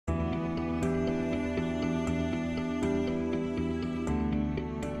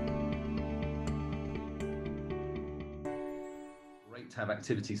to have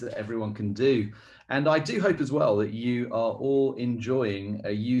activities that everyone can do. And I do hope as well that you are all enjoying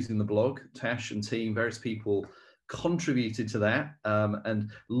using the blog. Tash and team, various people contributed to that.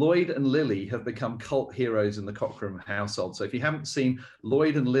 And Lloyd and Lily have become cult heroes in the Cockram household. So if you haven't seen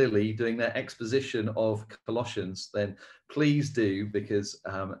Lloyd and Lily doing their exposition of Colossians, then please do, because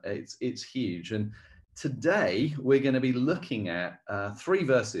it's huge. And today we're going to be looking at 3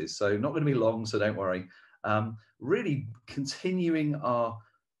 verses. So not going to be long, so don't worry. Really continuing our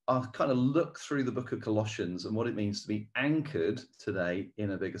kind of look through the book of Colossians and what it means to be anchored today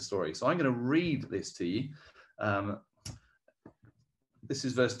in a bigger story. So I'm going to read this to you. This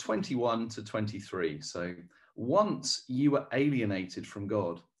is verse 21 to 23. So, once you were alienated from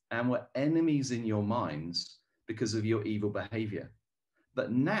God and were enemies in your minds because of your evil behavior,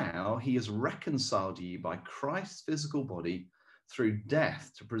 but now he has reconciled you by Christ's physical body through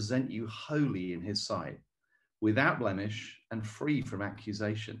death to present you holy in his sight, without blemish and free from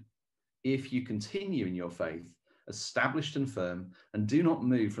accusation. If you continue in your faith, established and firm, and do not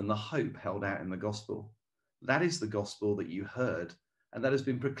move from the hope held out in the gospel. That is the gospel that you heard, and that has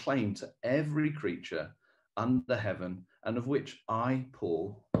been proclaimed to every creature under heaven, and of which I,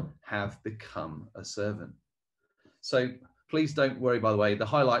 Paul, have become a servant. So please don't worry, by the way, the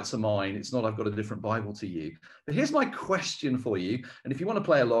highlights are mine. It's not I've got a different Bible to you. But here's my question for you. And if you want to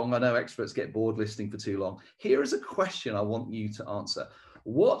play along, I know experts get bored listening for too long. Here is a question I want you to answer.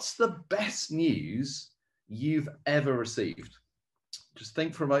 What's the best news you've ever received? Just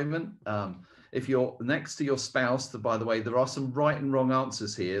think for a moment. If you're next to your spouse, by the way, there are some right and wrong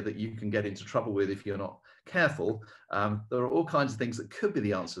answers here that you can get into trouble with if you're not careful. There are all kinds of things that could be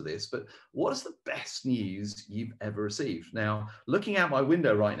the answer to this, but what is the best news you've ever received? Now, looking out my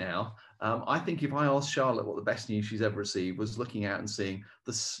window right now, I think if I asked Charlotte what the best news she's ever received was looking out and seeing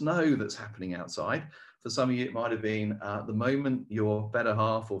the snow that's happening outside. For some of you, it might have been the moment your better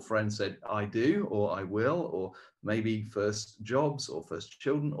half or friend said, I do, or I will, or maybe first jobs or first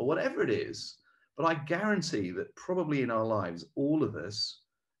children or whatever it is. But I guarantee that probably in our lives, all of us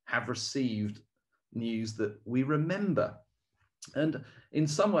have received news that we remember. And in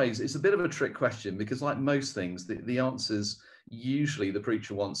some ways, it's a bit of a trick question, because like most things, the answers usually the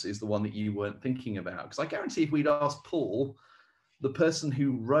preacher wants is the one that you weren't thinking about. Because I guarantee if we'd asked Paul, the person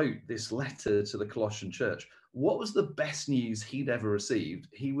who wrote this letter to the Colossian church, what was the best news he'd ever received,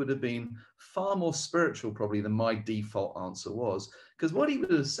 he would have been far more spiritual probably than my default answer was. Because what he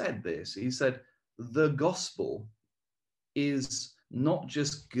would have said this, he said, the gospel is not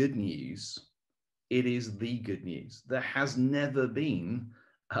just good news, it is the good news. There has never been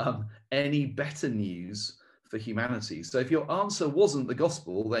any better news for humanity. So if your answer wasn't the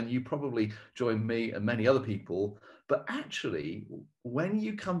gospel, then you probably join me and many other people. But actually, when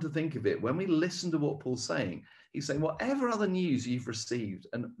you come to think of it, when we listen to what Paul's saying, he's saying whatever other news you've received,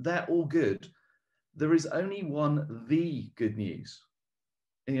 and they're all good, there is only one, the good news.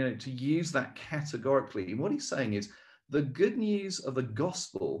 And, you know, to use that categorically, what he's saying is the good news of the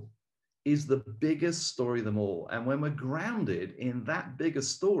gospel is the biggest story of them all. And when we're grounded in that bigger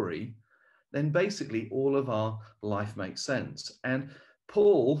story, then basically all of our life makes sense. And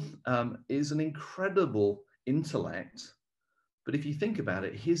Paul is an incredible intellect, but if you think about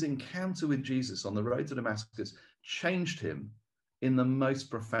it, his encounter with Jesus on the road to Damascus changed him in the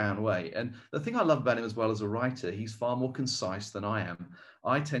most profound way. And the thing I love about him as well as a writer, he's far more concise than I am.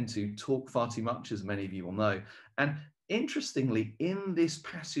 I tend to talk far too much, as many of you will know. And interestingly, in this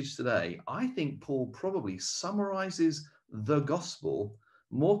passage today, I think Paul probably summarizes the gospel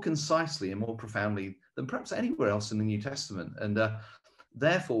more concisely and more profoundly than perhaps anywhere else in the New Testament. And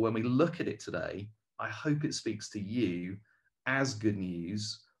therefore, when we look at it today, I hope it speaks to you as good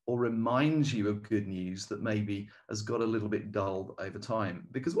news, or reminds you of good news that maybe has got a little bit dulled over time.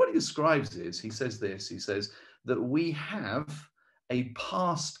 Because what he describes is, he says this, he says that we have a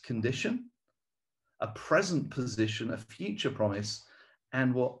past condition, a present position, a future promise,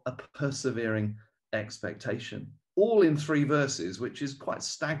 and what a persevering expectation. All in 3 verses, which is quite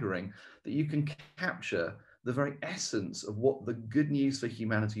staggering that you can capture the very essence of what the good news for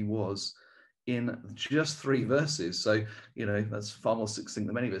humanity was in just 3 verses. So, you know, that's far more succinct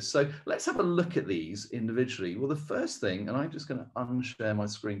than many of us. So let's have a look at these individually. Well, the first thing, and I'm just going to unshare my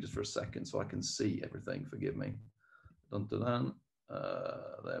screen just for a second so I can see everything. Forgive me. Dun, dun, dun.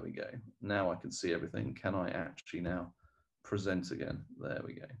 There we go. Now I can see everything. Can I actually now present again? There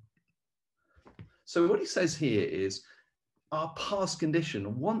we go. So what he says here is our past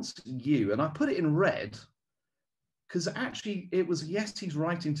condition, once you, and I put it in red, because actually it was, yes, he's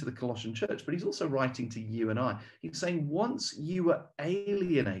writing to the Colossian church, but he's also writing to you and I. He's saying once you were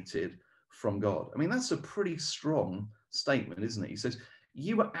alienated from God. I mean, that's a pretty strong statement, isn't it? He says,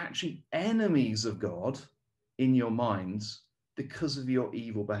 you are actually enemies of God in your minds because of your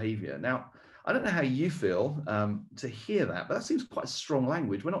evil behavior. Now, I don't know how you feel to hear that, but that seems quite strong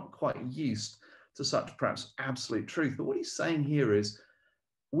language. We're not quite used to such perhaps absolute truth. But what he's saying here is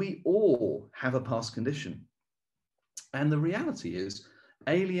we all have a past condition. And the reality is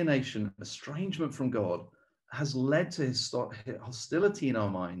alienation, estrangement from God has led to hostility in our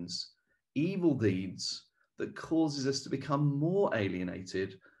minds, evil deeds that causes us to become more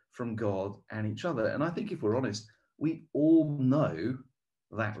alienated from God and each other. And I think if we're honest, we all know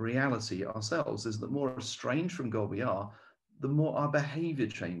that reality ourselves is that more estranged from God we are, the more our behavior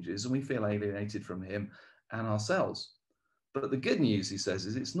changes and we feel alienated from him and ourselves. But the good news, he says,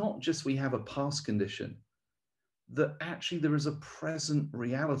 is it's not just we have a past condition, that actually there is a present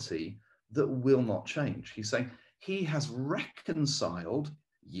reality that will not change. He's saying he has reconciled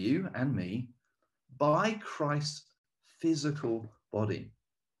you and me by Christ's physical body.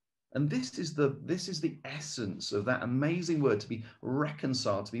 And this is the essence of that amazing word, to be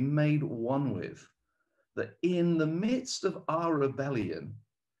reconciled, to be made one with, that in the midst of our rebellion,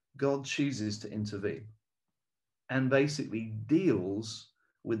 God chooses to intervene and basically deals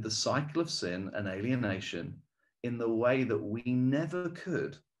with the cycle of sin and alienation in the way that we never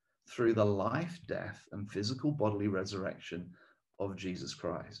could through the life, death, and physical bodily resurrection of Jesus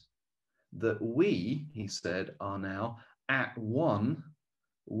Christ. That we, he said, are now at one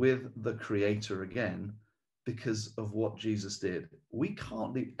with the Creator again because of what Jesus did. We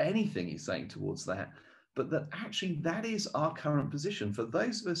can't do anything, he's saying, towards that, but that actually that is our current position. For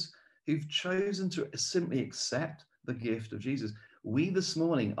those of us who've chosen to simply accept the gift of Jesus, we this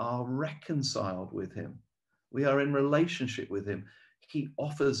morning are reconciled with him. We are in relationship with him. He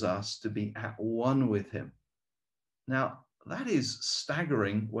offers us to be at one with him. Now, that is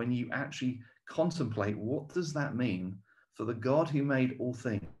staggering when you actually contemplate what does that mean for the God who made all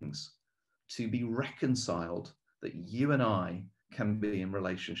things to be reconciled, that you and I can be in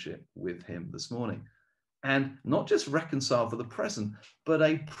relationship with him this morning. And not just reconcile for the present, but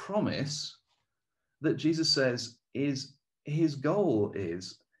a promise that Jesus says is his goal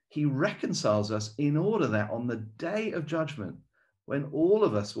is he reconciles us in order that on the day of judgment, when all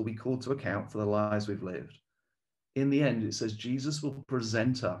of us will be called to account for the lives we've lived, in the end, it says Jesus will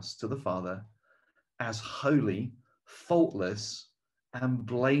present us to the Father as holy, faultless, and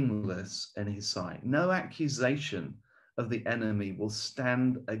blameless in his sight. No accusation of the enemy will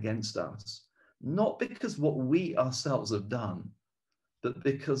stand against us, not because what we ourselves have done, but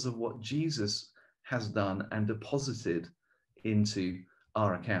because of what Jesus has done and deposited into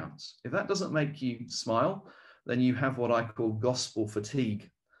our accounts. If that doesn't make you smile, then you have what I call gospel fatigue,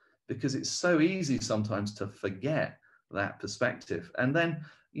 because it's so easy sometimes to forget that perspective. And then,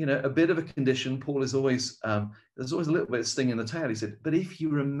 a bit of a condition, Paul is always, there's always a little bit of sting in the tail. He said, but if you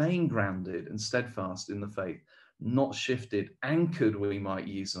remain grounded and steadfast in the faith, not shifted, anchored, we might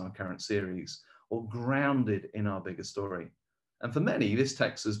use in our current series, or grounded in our bigger story. And for many, this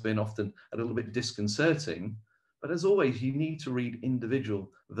text has been often a little bit disconcerting, but as always, you need to read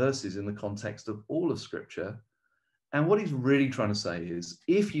individual verses in the context of all of Scripture. And what he's really trying to say is,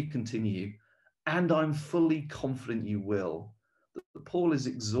 if you continue, and I'm fully confident you will, that Paul is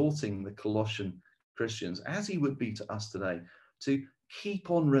exhorting the Colossian Christians, as he would be to us today, to keep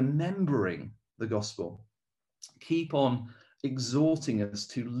on remembering the gospel, keep on exhorting us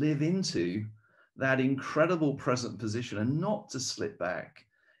to live into that incredible present position and not to slip back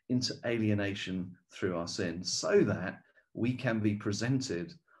into alienation through our sins, so that we can be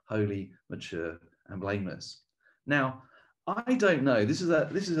presented holy, mature, and blameless. Now, I don't know. This is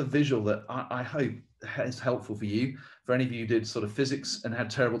a visual that I hope is helpful for you. For any of you who did sort of physics and had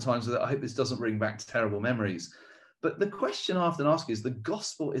terrible times with it, I hope this doesn't bring back terrible memories. But the question I often ask is, the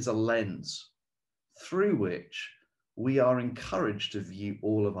gospel is a lens through which we are encouraged to view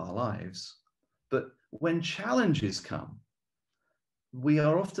all of our lives. But when challenges come, we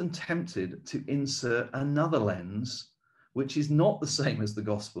are often tempted to insert another lens, which is not the same as the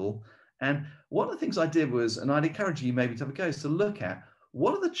gospel. And one of the things I did was, and I'd encourage you maybe to have a go, is to look at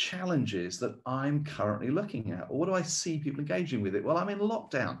what are the challenges that I'm currently looking at, or what do I see people engaging with it? Well, I'm in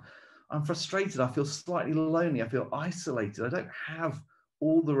lockdown. I'm frustrated. I feel slightly lonely. I feel isolated. I don't have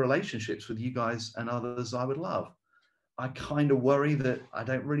all the relationships with you guys and others I would love. I kind of worry that I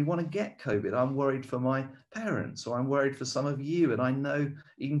don't really want to get COVID. I'm worried for my parents, or I'm worried for some of you. And I know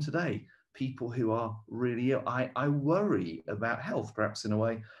even today, people who are really ill, I worry about health, perhaps in a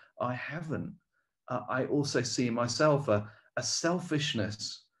way I haven't. I also see in myself a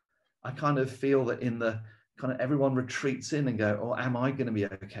selfishness. I kind of feel that in the kind of everyone retreats in and go, oh, am I going to be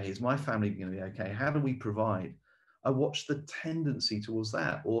okay? Is my family going to be okay? How do we provide? I watch the tendency towards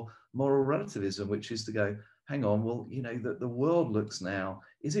that, or moral relativism, which is to go, hang on, well, you know, that the world looks now,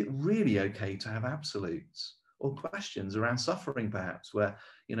 is it really okay to have absolutes? Or questions around suffering, perhaps, where,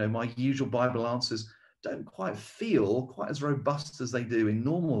 you know, my usual Bible answers don't quite feel quite as robust as they do in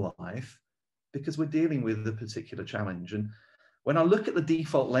normal life, because we're dealing with a particular challenge. And when I look at the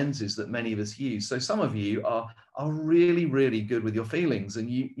default lenses that many of us use, so some of you are really, really good with your feelings, and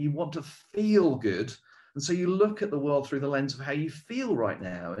you want to feel good. And so you look at the world through the lens of how you feel right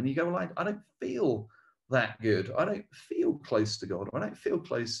now, and you go, well, I don't feel that good. I don't feel close to God, or I don't feel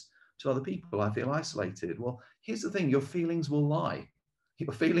close to other people. I feel isolated. Well, here's the thing, your feelings will lie.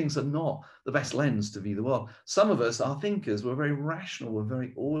 Your feelings are not the best lens to view the world. Some of us are thinkers. We're very rational. We're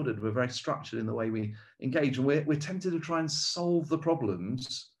very ordered. We're very structured in the way we engage. And we're tempted to try and solve the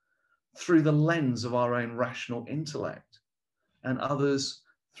problems through the lens of our own rational intellect, and others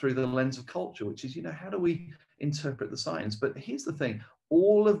through the lens of culture, which is, you know, how do we interpret the science? But here's the thing,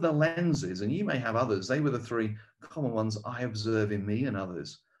 all of the lenses, and you may have others, they were the three common ones I observe in me and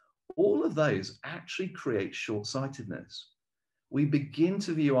others, all of those actually create short-sightedness. We begin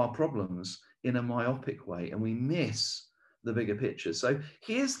to view our problems in a myopic way, and we miss the bigger picture. So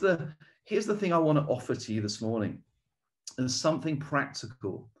here's the thing I want to offer to you this morning, as something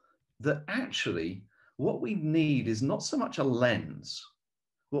practical, that actually what we need is not so much a lens.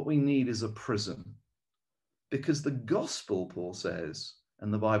 What we need is a prism, because the gospel, Paul says,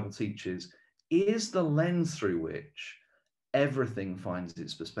 and the Bible teaches, is the lens through which everything finds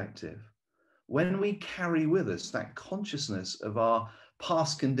its perspective. When we carry with us that consciousness of our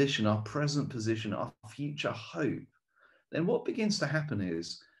past condition, our present position, our future hope, then what begins to happen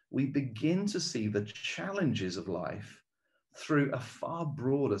is we begin to see the challenges of life through a far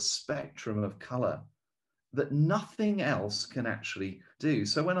broader spectrum of color that nothing else can actually do.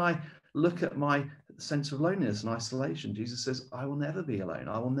 So when I look at my sense of loneliness and isolation, Jesus says, I will never be alone.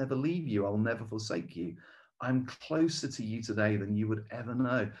 I will never leave you. I will never forsake you. I'm closer to you today than you would ever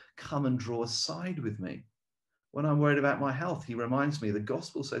know. Come and draw aside with me. When I'm worried about my health, he reminds me, the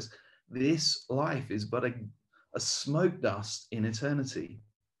gospel says, this life is but a smoke dust in eternity,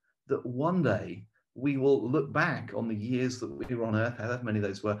 that one day we will look back on the years that we were on earth, however many of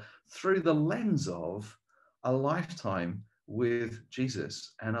those were, through the lens of a lifetime with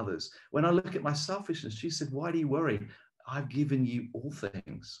Jesus and others. When I look at my selfishness, Jesus said, why do you worry? I've given you all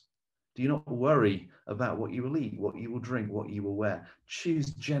things. Do you not worry about what you will eat, what you will drink, what you will wear?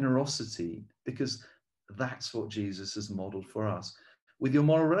 Choose generosity, because that's what Jesus has modeled for us. With your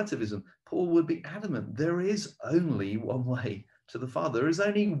moral relativism, Paul would be adamant, there is only one way to the Father. There is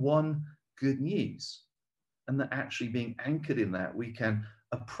only one good news. And that actually being anchored in that, we can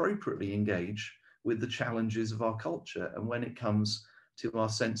appropriately engage with the challenges of our culture. And when it comes to our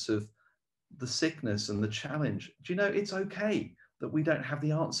sense of the sickness and the challenge, do you know, it's okay that we don't have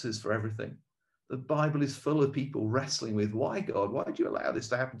the answers for everything. The Bible is full of people wrestling with, why, God? Why do you allow this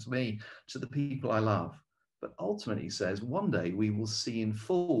to happen to me, to the people I love? But ultimately, he says, one day we will see in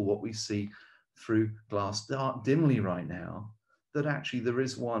full what we see through glass dark dimly right now, that actually there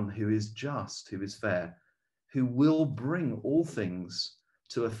is one who is just, who is fair, who will bring all things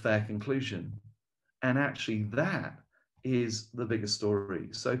to a fair conclusion. And actually that is the bigger story.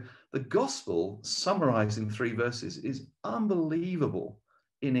 So the gospel, summarized in 3 verses, is unbelievable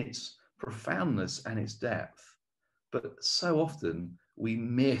in its profoundness and its depth. But so often we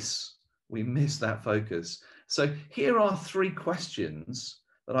miss that focus. So here are 3 questions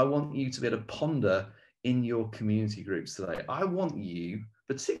that I want you to be able to ponder in your community groups today. I want you,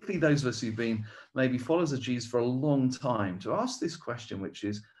 particularly those of us who've been maybe followers of Jesus for a long time, to ask this question, which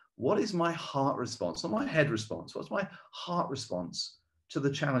is, what is my heart response, not my head response? What's my heart response to the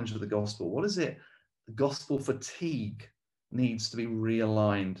challenge of the gospel? What is it? The gospel fatigue needs to be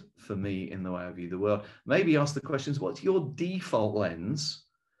realigned for me in the way I view the world. Maybe ask the questions, what's your default lens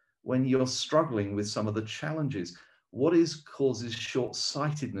when you're struggling with some of the challenges? What causes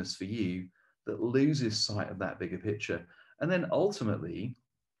short-sightedness for you that loses sight of that bigger picture? And then ultimately,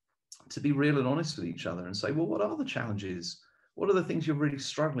 to be real and honest with each other and say, well, what are the challenges? What are the things you're really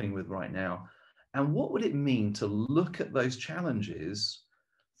struggling with right now? And what would it mean to look at those challenges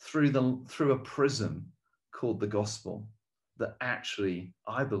through a prism called the gospel, that actually,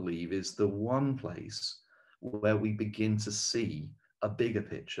 I believe, is the one place where we begin to see a bigger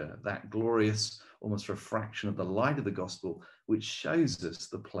picture, that glorious, almost refraction of the light of the gospel, which shows us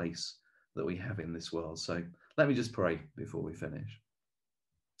the place that we have in this world. So let me just pray before we finish.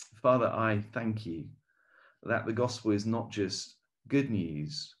 Father, I thank you that the gospel is not just good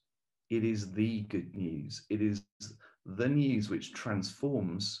news, it is the good news. It is the news which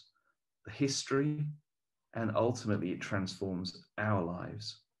transforms the history, and ultimately it transforms our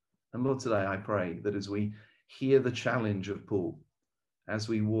lives. And Lord, today I pray that as we hear the challenge of Paul, as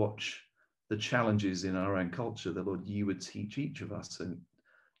we watch the challenges in our own culture, that Lord, you would teach each of us and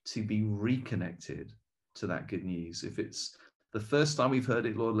to be reconnected to that good news. If it's the first time we've heard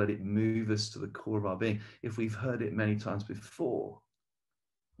it, Lord, let it move us to the core of our being. If we've heard it many times before,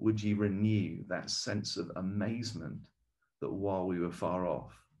 would you renew that sense of amazement that while we were far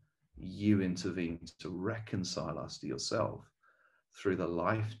off, you intervened to reconcile us to yourself through the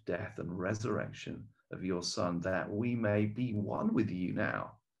life, death, and resurrection of your Son, that we may be one with you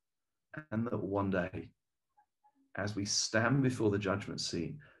now, and that one day, as we stand before the judgment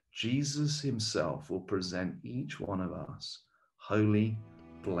seat, Jesus himself will present each one of us holy,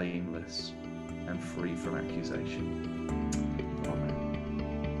 blameless, and free from accusation.